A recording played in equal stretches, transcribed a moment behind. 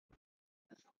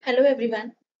Hello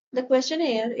everyone. The question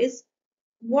here is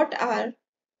what are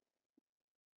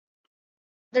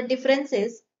the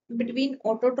differences between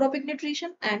autotrophic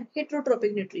nutrition and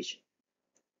heterotrophic nutrition?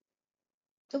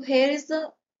 So here is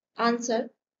the answer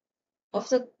of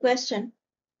the question,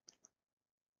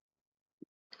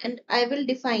 and I will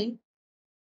define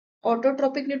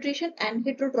autotrophic nutrition and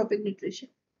heterotrophic nutrition.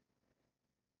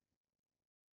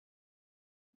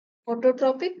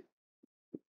 Autotrophic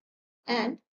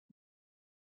and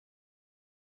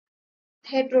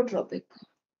heterotrophic.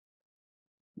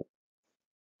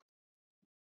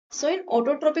 So in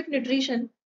autotrophic nutrition,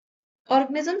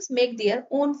 organisms make their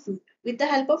own food with the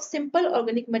help of simple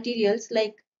organic materials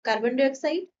like carbon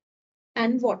dioxide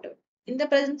and water in the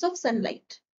presence of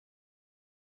sunlight.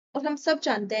 और हम सब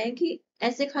जानते हैं कि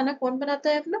ऐसे खाना कौन बनाता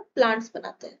है? अपना प्लांट्स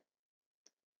बनाते हैं.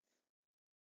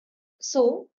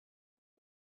 So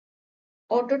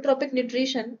autotrophic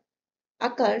nutrition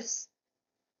occurs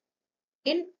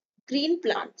in green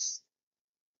plants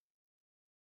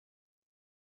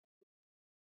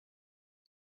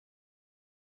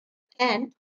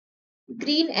and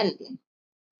green algae.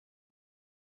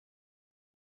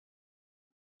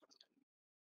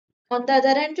 On the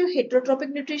other hand, जो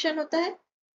heterotrophic nutrition होता है,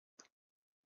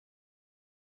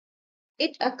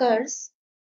 it occurs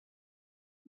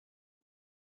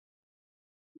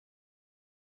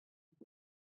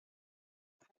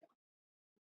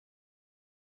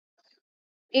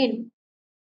in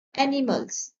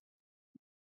animals.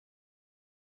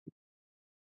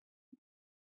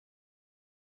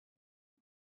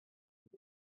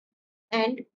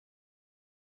 And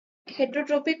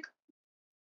heterotrophic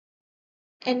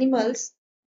animals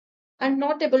are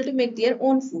not able to make their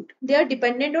own food. They are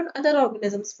dependent on other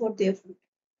organisms for their food.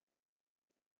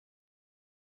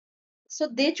 So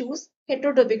they choose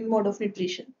heterotrophic mode of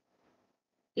nutrition.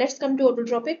 Let's come to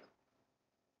autotrophic.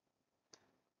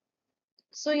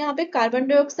 So यहाँ पे carbon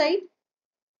dioxide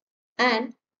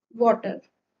and water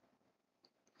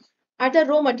are the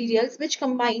raw materials which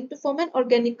combine to form an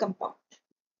organic compound.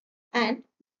 And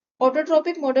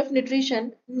autotrophic mode of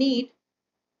nutrition need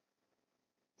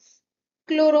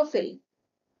chlorophyll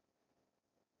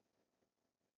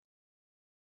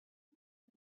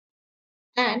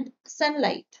and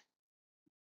sunlight.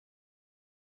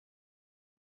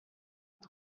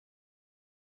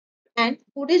 And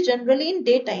food is generally in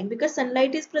daytime because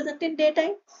sunlight is present in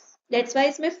daytime. That's why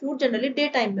इसमें food generally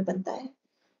daytime में बनता है.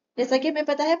 जैसा कि हमें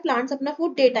पता है plants अपना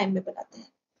food daytime में बनाते हैं.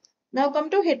 Now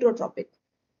come to heterotrophic.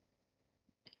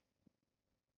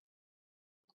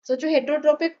 So जो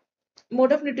heterotrophic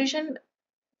mode of nutrition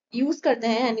use करते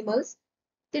हैं animals,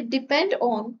 they depend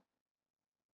on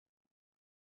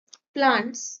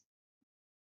plants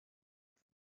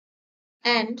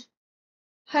and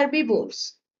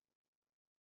herbivores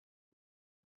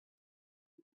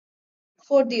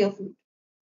for their food.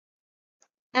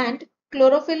 And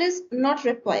chlorophyll is not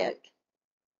required.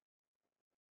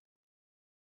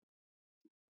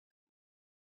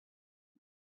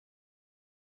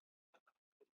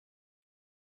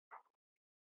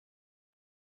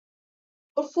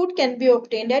 और food can be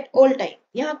obtained at all time.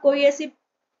 यहाँ कोई ऐसी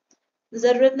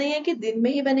जरूरत नहीं है कि दिन में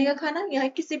ही बनेगा खाना, यहाँ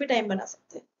किसी भी टाइम बना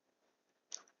सकते हैं.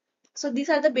 So these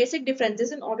are the basic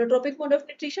differences in autotrophic mode of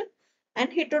nutrition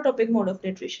and heterotrophic mode of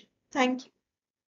nutrition. Thank you.